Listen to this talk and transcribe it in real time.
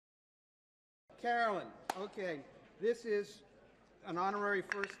Carolyn, okay, this is an honorary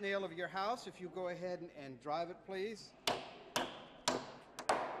first nail of your house. If you go ahead and drive it, please.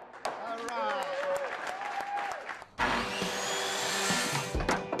 All right.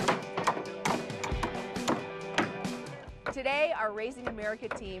 Today, our Raising America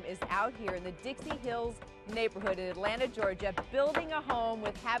team is out here in the Dixie Hills neighborhood in Atlanta, Georgia, building a home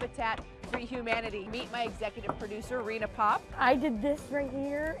with Habitat for Humanity. Meet my executive producer, Rena Pop. I did this right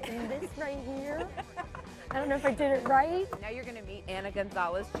here and this right here. I don't know if I did it right. Now you're going to meet Anna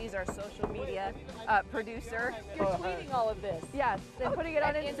Gonzalez. She's our social media producer. You're tweeting all of this. Yes, and putting it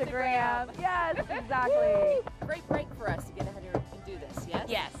on Instagram. Yes, exactly. Great break for us to get out here and do this, yes?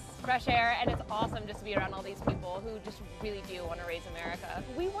 Yes, fresh air, and it's awesome just to be around all these people who just really do want to raise America.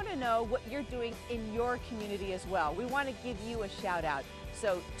 We want to know what you're doing in your community as well. We want to give you a shout out.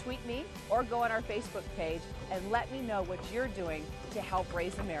 So tweet me or go on our Facebook page and let me know what you're doing to help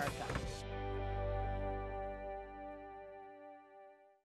raise America.